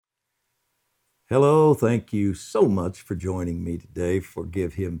Hello, thank you so much for joining me today for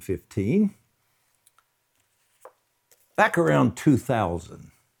Give Him 15. Back around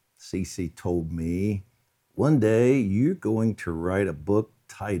 2000, Cece told me, one day you're going to write a book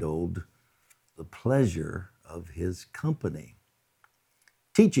titled The Pleasure of His Company,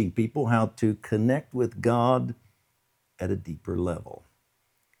 teaching people how to connect with God at a deeper level.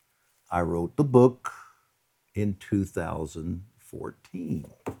 I wrote the book in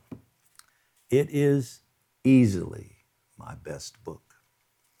 2014. It is easily my best book.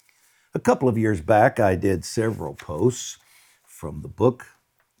 A couple of years back, I did several posts from the book.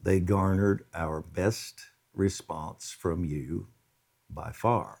 They garnered our best response from you by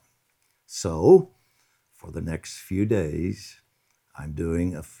far. So, for the next few days, I'm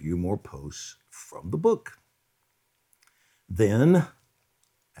doing a few more posts from the book. Then,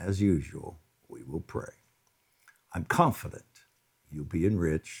 as usual, we will pray. I'm confident you'll be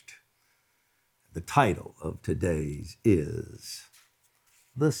enriched. The title of today's is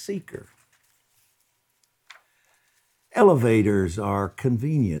The Seeker. Elevators are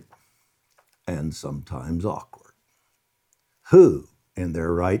convenient and sometimes awkward. Who in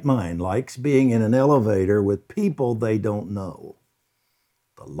their right mind likes being in an elevator with people they don't know?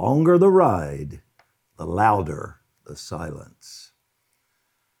 The longer the ride, the louder the silence.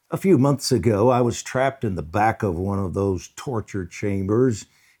 A few months ago, I was trapped in the back of one of those torture chambers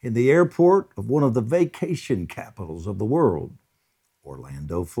in the airport of one of the vacation capitals of the world,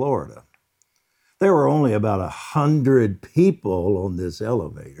 Orlando, Florida. There were only about 100 people on this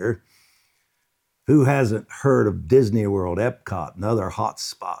elevator. Who hasn't heard of Disney World, Epcot, and other hot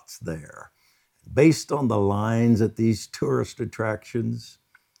spots there? Based on the lines at these tourist attractions,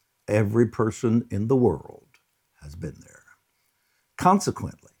 every person in the world has been there.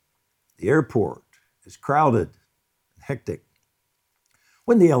 Consequently, the airport is crowded and hectic.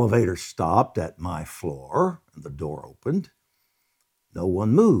 When the elevator stopped at my floor and the door opened, no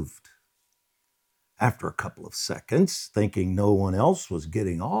one moved. After a couple of seconds, thinking no one else was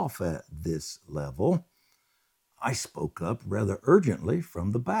getting off at this level, I spoke up rather urgently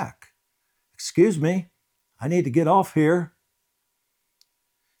from the back. "Excuse me, I need to get off here."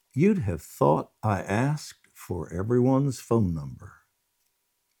 You'd have thought I asked for everyone's phone number.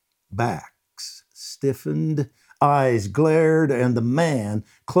 Backs stiffened, eyes glared, and the man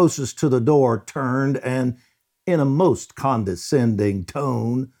closest to the door turned and, in a most condescending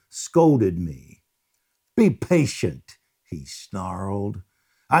tone, scolded me. "Be patient," he snarled.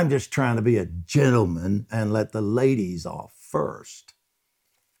 "I'm just trying to be a gentleman and let the ladies off first."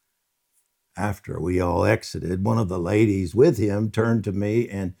 After we all exited, one of the ladies with him turned to me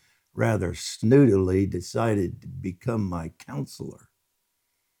and rather snootily decided to become my counselor.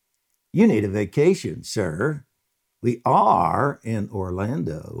 "You need a vacation, sir. We are in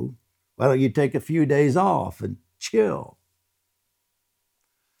Orlando. Why don't you take a few days off and chill?"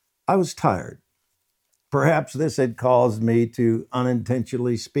 I was tired. Perhaps this had caused me to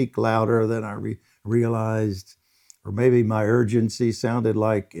unintentionally speak louder than I realized, or maybe my urgency sounded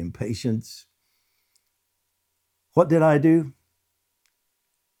like impatience. What did I do?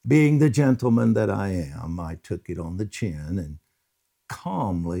 Being the gentleman that I am, I took it on the chin and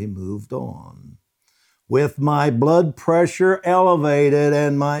calmly moved on, with my blood pressure elevated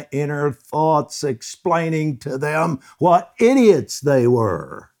and my inner thoughts explaining to them what idiots they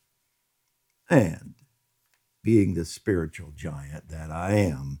were. And being the spiritual giant that I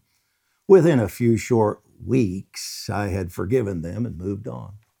am, within a few short weeks, I had forgiven them and moved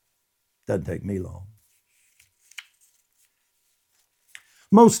on. Doesn't take me long.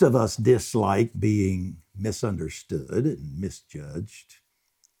 Most of us dislike being misunderstood and misjudged,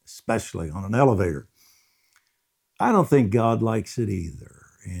 especially on an elevator. I don't think God likes it either,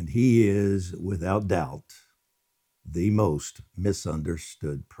 and He is, without doubt, the most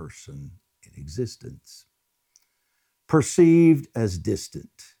misunderstood person in existence. Perceived as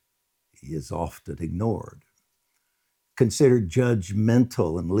distant, He is often ignored. Considered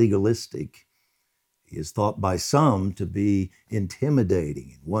judgmental and legalistic, He is thought by some to be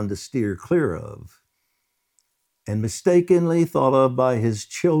intimidating and one to steer clear of, and mistakenly thought of by His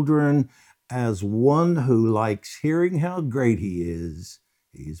children as one who likes hearing how great He is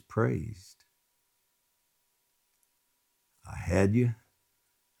praised. I had you,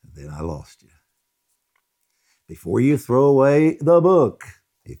 and then I lost you. Before you throw away the book,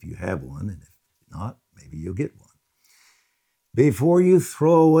 if you have one, and if not, maybe you'll get one. Before you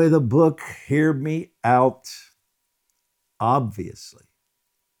throw away the book, hear me out. Obviously,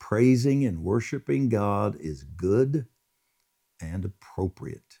 praising and worshiping God is good and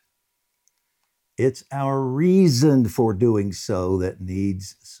appropriate. It's our reason for doing so that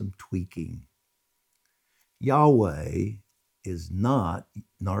needs some tweaking. Yahweh is not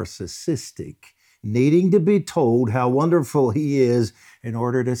narcissistic, needing to be told how wonderful he is in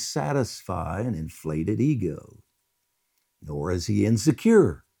order to satisfy an inflated ego. Nor is he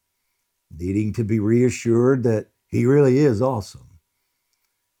insecure, needing to be reassured that he really is awesome.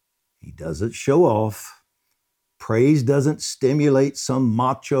 He doesn't show off. Praise doesn't stimulate some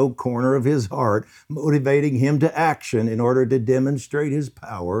macho corner of his heart, motivating him to action in order to demonstrate his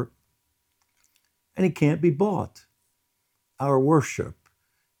power. And he can't be bought. Our worship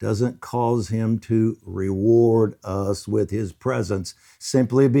doesn't cause him to reward us with his presence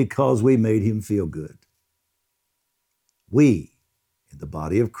simply because we made him feel good. We, in the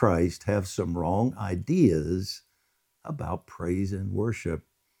body of Christ, have some wrong ideas about praise and worship.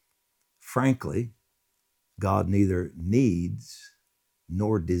 Frankly, God neither needs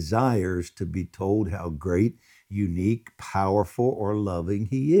nor desires to be told how great, unique, powerful, or loving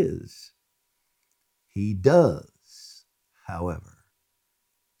he is. He does, however,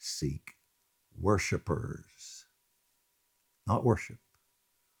 seek worshipers. Not worship,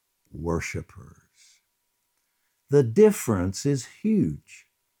 worshipers. The difference is huge,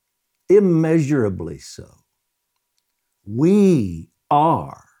 immeasurably so. We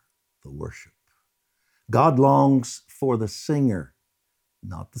are the worship. God longs for the singer,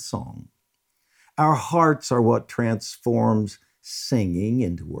 not the song. Our hearts are what transforms singing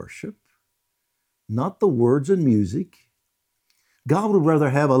into worship, not the words and music. God would rather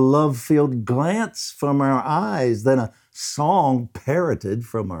have a love-filled glance from our eyes than a song parroted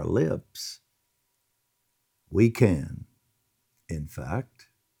from our lips. We can, in fact,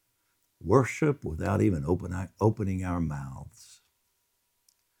 worship without even opening our mouths.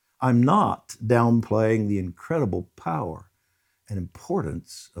 I'm not downplaying the incredible power and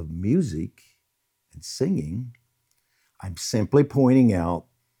importance of music and singing. I'm simply pointing out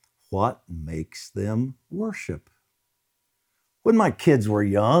what makes them worship. When my kids were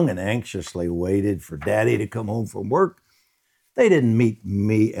young and anxiously waited for Daddy to come home from work, they didn't meet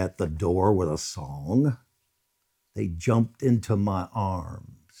me at the door with a song. They jumped into my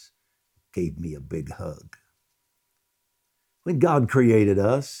arms, gave me a big hug. When God created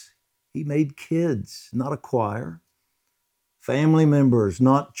us, he made kids, not a choir, family members,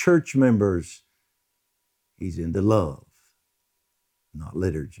 not church members. He's into love, not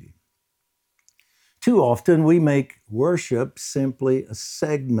liturgy. Too often we make worship simply a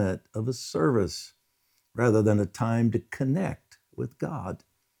segment of a service rather than a time to connect with God.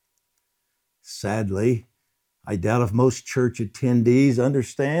 Sadly, I doubt if most church attendees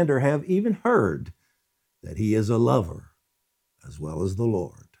understand or have even heard that he is a lover as well as the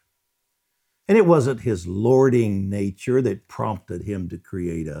Lord. And it wasn't his lording nature that prompted him to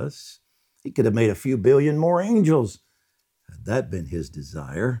create us. He could have made a few billion more angels had that been his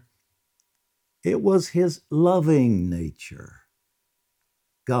desire. It was his loving nature.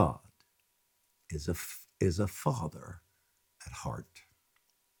 God is a father at heart.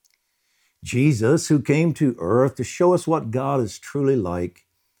 Jesus, who came to earth to show us what God is truly like,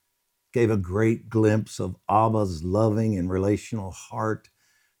 gave a great glimpse of Abba's loving and relational heart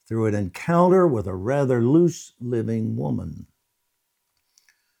through an encounter with a rather loose-living woman.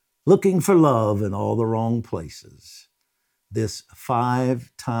 Looking for love in all the wrong places, this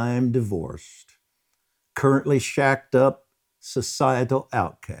 5-time divorced, currently shacked up societal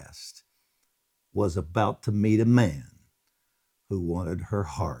outcast was about to meet a man who wanted her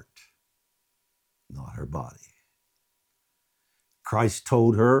heart, not her body. Christ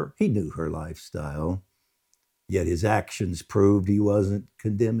told her he knew her lifestyle, yet his actions proved he wasn't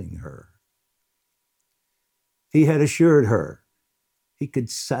condemning her. He had assured her he could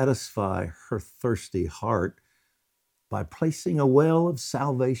satisfy her thirsty heart by placing a well of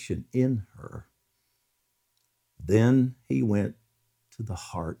salvation in her. Then he went to the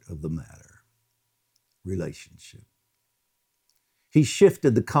heart of the matter, relationship. He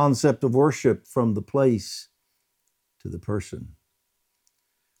shifted the concept of worship from the place to the person,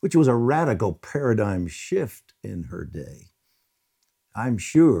 which was a radical paradigm shift in her day. I'm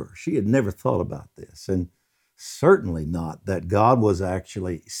sure she had never thought about this, and certainly not that God was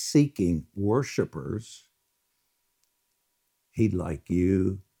actually seeking worshipers. He'd like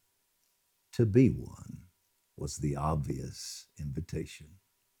you to be one, was the obvious invitation.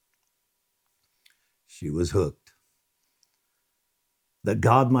 She was hooked. That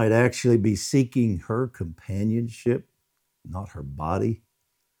God might actually be seeking her companionship, not her body,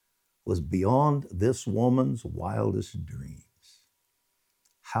 was beyond this woman's wildest dreams.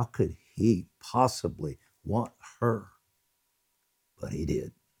 How could he possibly want her? But he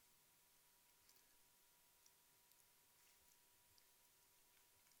did.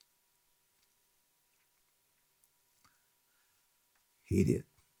 He did.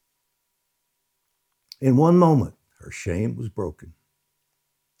 In one moment, her shame was broken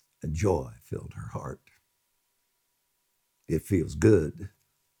and joy filled her heart. It feels good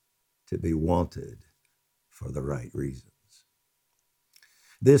to be wanted for the right reasons.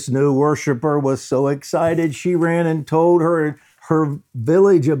 This new worshiper was so excited, she ran and told her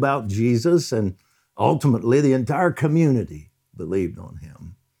village about Jesus, and ultimately the entire community believed on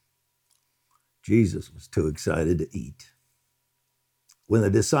him. Jesus was too excited to eat. When the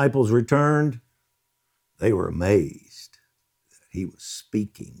disciples returned, they were amazed that he was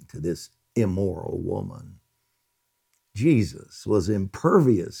speaking to this immoral woman. Jesus was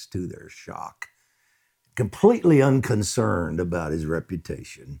impervious to their shock, completely unconcerned about his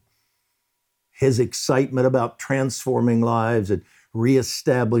reputation. His excitement about transforming lives and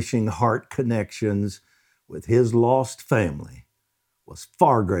reestablishing heart connections with his lost family was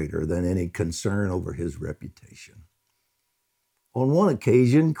far greater than any concern over his reputation. On one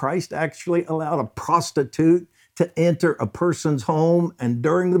occasion, Christ actually allowed a prostitute to enter a person's home and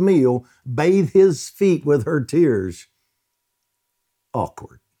during the meal bathe his feet with her tears.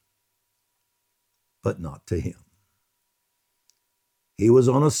 Awkward, but not to him. He was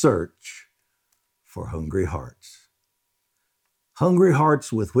on a search for hungry hearts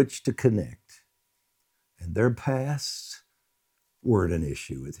with which to connect, and their pasts weren't an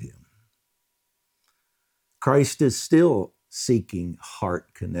issue with him. Christ is still seeking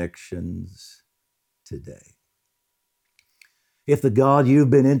heart connections today. If the God you've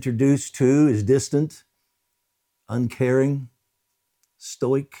been introduced to is distant, uncaring,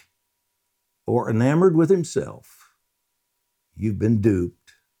 stoic, or enamored with himself, you've been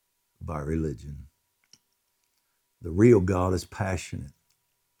duped by religion. The real God is passionate,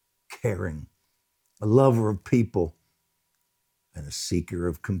 caring, a lover of people, and a seeker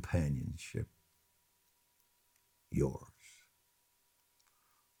of companionship. Yours.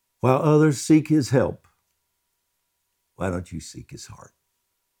 While others seek his help, why don't you seek his heart?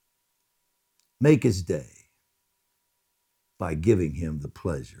 Make his day by giving him the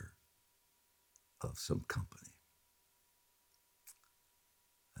pleasure of some company.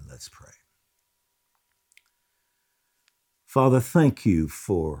 And let's pray. Father, thank you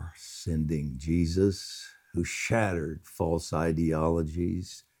for sending Jesus, who shattered false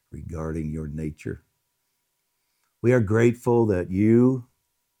ideologies regarding your nature. We are grateful that you,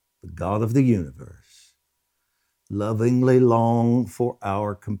 the God of the universe, lovingly long for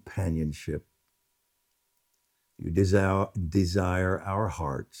our companionship. You desire our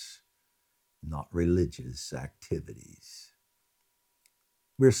hearts, not religious activities.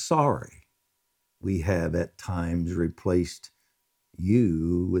 We're sorry we have at times replaced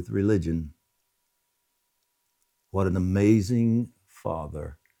you with religion. What an amazing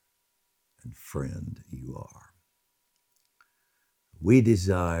Father and friend you are. We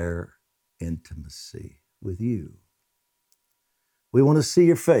desire intimacy with you. We want to see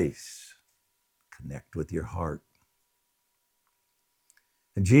your face, connect with your heart.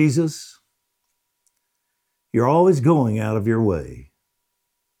 And Jesus, you're always going out of your way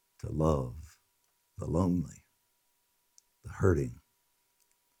to love the lonely, the hurting,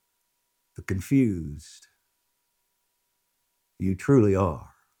 the confused. You truly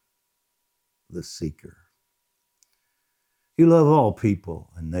are the seeker. You love all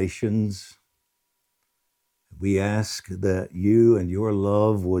people and nations. We ask that you and your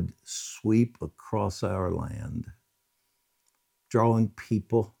love would sweep across our land, drawing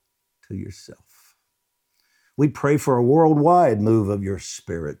people to yourself. We pray for a worldwide move of your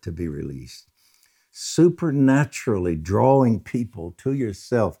Spirit to be released, supernaturally drawing people to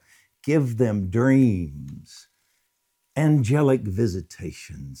yourself. Give them dreams, angelic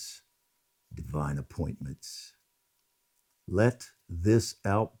visitations, divine appointments. Let this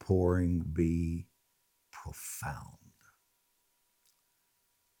outpouring be profound.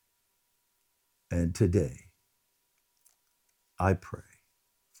 And today, I pray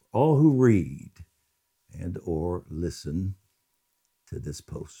for all who read and or listen to this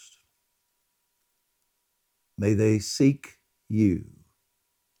post. May they seek you,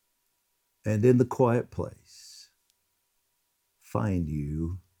 and in the quiet place, find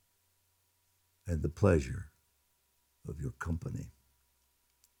you and the pleasure of your company.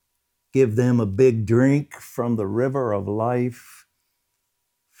 Give them a big drink from the river of life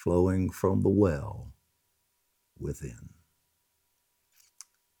flowing from the well within.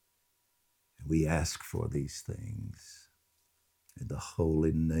 We ask for these things in the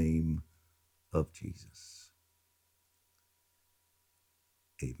holy name of Jesus.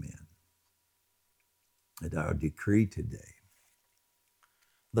 Amen. And our decree today,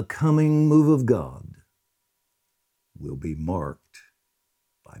 the coming move of God will be marked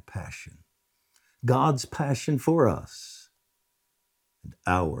by passion. God's passion for us and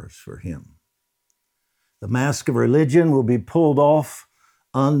ours for Him. The mask of religion will be pulled off,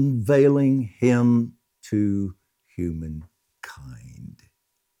 unveiling Him to humankind.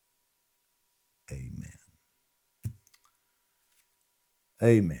 Amen.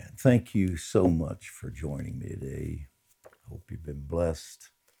 Amen. Thank you so much for joining me today. I hope you've been blessed.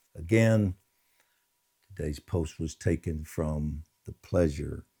 Again, today's post was taken from The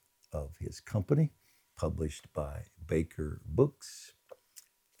Pleasure of His Company, published by Baker Books.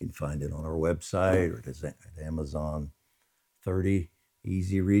 You can find it on our website or at Amazon. 30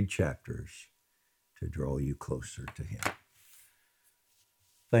 easy read chapters to draw you closer to Him.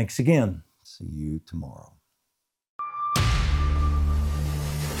 Thanks again. See you tomorrow.